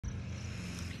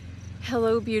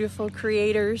Hello, beautiful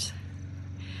creators.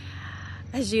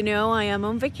 As you know, I am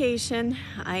on vacation.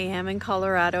 I am in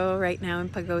Colorado right now in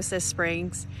Pagosa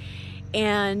Springs.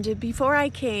 And before I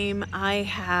came, I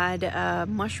had a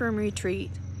mushroom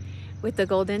retreat with the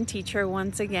Golden Teacher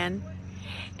once again.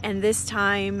 And this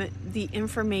time, the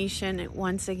information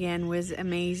once again was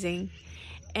amazing.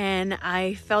 And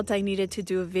I felt I needed to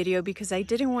do a video because I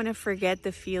didn't want to forget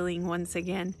the feeling once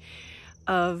again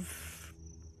of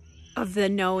the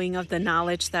knowing, of the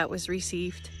knowledge that was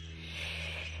received.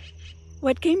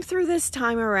 What came through this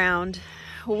time around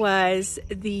was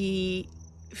the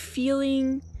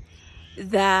feeling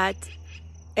that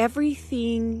every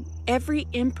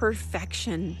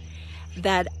imperfection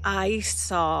that I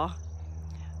saw,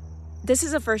 this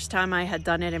is the first time I had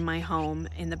done it in my home,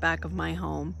 in the back of my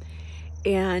home.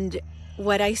 And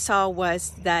what I saw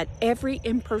was that every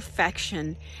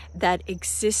imperfection that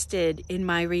existed in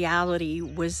my reality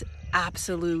was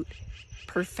absolute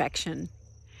perfection.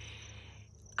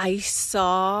 I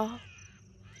saw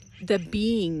the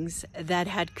beings that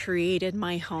had created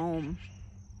my home.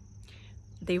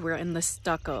 They were in the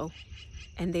stucco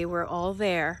and they were all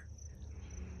there.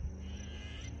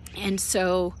 And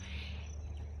so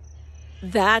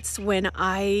that's when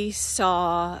I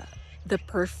saw the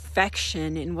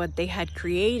perfection in what they had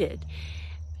created.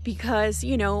 Because,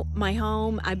 you know, my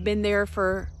home, I've been there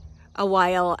for a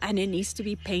while and it needs to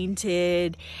be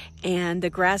painted, and the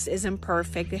grass isn't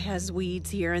perfect. It has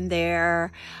weeds here and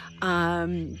there.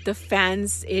 The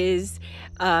fence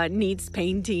needs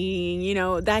painting, you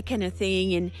know, that kind of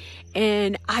thing.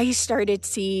 And I started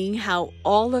seeing how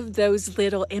all of those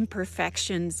little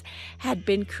imperfections had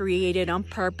been created on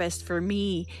purpose for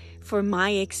me, for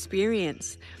my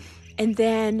experience. And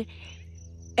then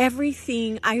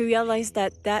everything, I realized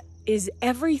that is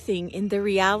everything in the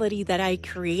reality that I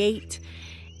create.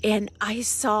 And I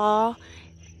saw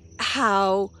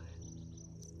how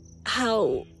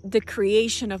the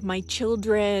creation of my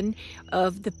children,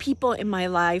 of the people in my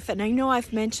life, and I know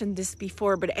I've mentioned this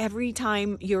before, but every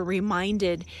time you're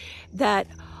reminded that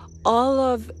all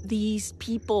of these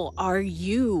people are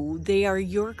you, they are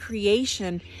your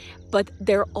creation, but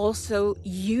they're also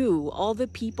you. All the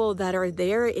people that are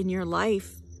there in your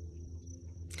life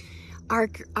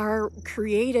are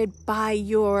created by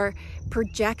your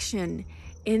projection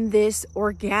in this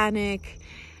organic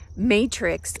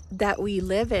matrix that we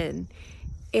live in.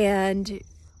 And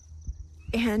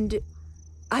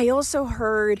I also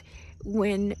heard,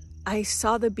 when I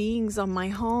saw the beings on my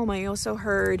home, I also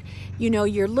heard, you know,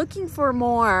 you're looking for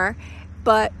more,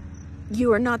 but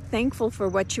you are not thankful for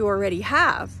what you already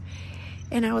have.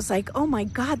 And I was like, oh my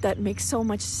God, that makes so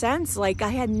much sense. Like, I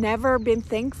had never been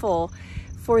thankful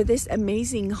for this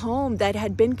amazing home that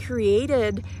had been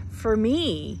created for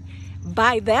me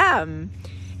by them.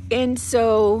 And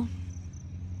so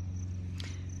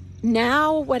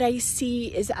now what I see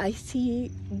is, I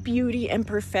see beauty and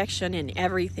perfection in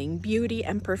everything, beauty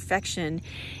and perfection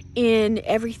in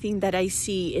everything that I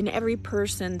see, in every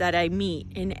person that I meet,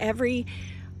 in every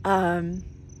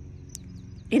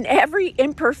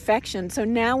imperfection. So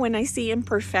now when I see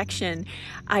imperfection,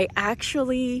 I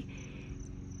actually,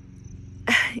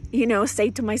 you know,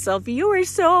 say to myself, you are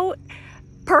so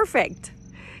perfect.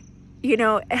 You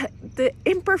know, the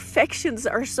imperfections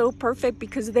are so perfect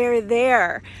because they're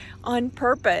there on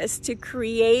purpose to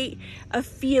create a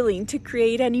feeling, to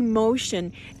create an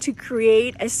emotion, to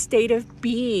create a state of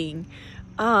being.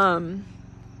 And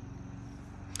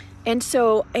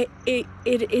so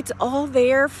it's all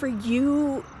there for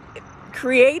you,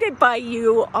 created by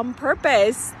you on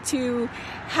purpose to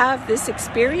have this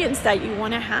experience that you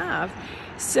want to have.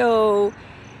 So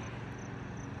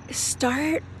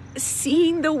start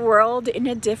seeing the world in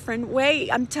a different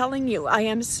way. I'm telling you, I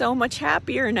am so much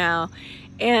happier now.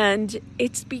 And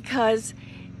it's because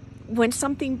when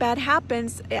something bad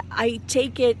happens, I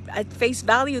take it at face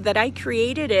value that I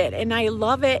created it, and I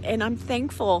love it, and I'm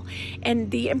thankful, and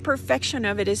the imperfection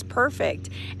of it is perfect.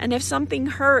 And if something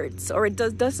hurts, or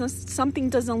something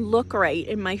doesn't look right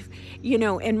in my, you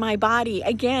know, in my body,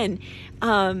 again,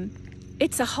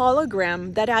 it's a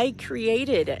hologram that I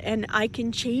created, and I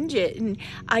can change it, and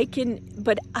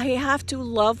but I have to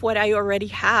love what I already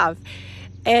have,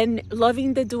 and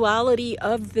loving the duality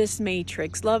of this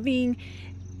matrix, loving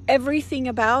everything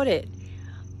about it.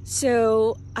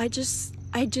 So I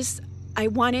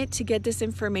wanted to get this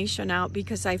information out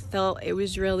because I felt it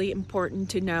was really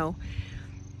important to know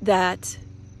that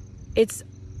it's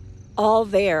all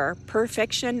there,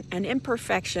 perfection and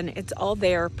imperfection, it's all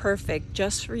there, perfect,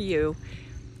 just for you,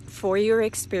 for your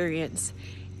experience.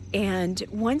 And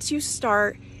once you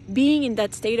start being in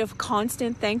that state of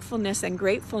constant thankfulness and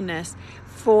gratefulness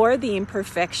for the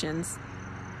imperfections,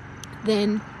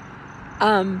 then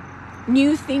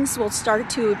new things will start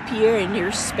to appear in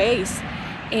your space,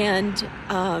 and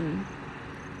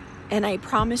I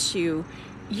promise you,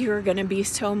 you're going to be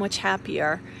so much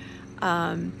happier.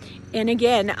 And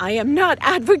again, I am not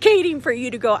advocating for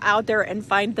you to go out there and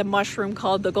find the mushroom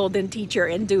called the golden teacher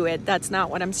and do it. That's not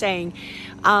what I'm saying.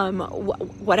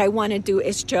 What I want to do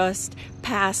is just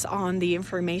pass on the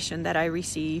information that I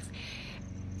receive.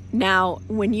 Now,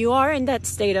 when you are in that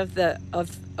state of the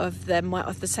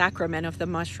sacrament of the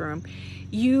mushroom,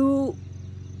 you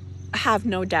have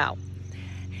no doubt.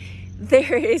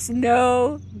 There is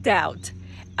no doubt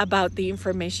about the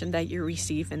information that you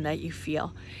receive and that you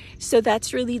feel. So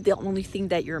that's really the only thing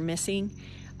that you're missing.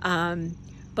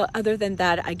 But other than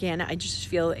that, again, I just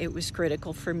feel it was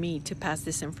critical for me to pass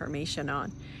this information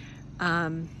on.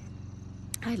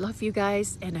 I love you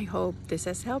guys, and I hope this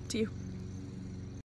has helped you.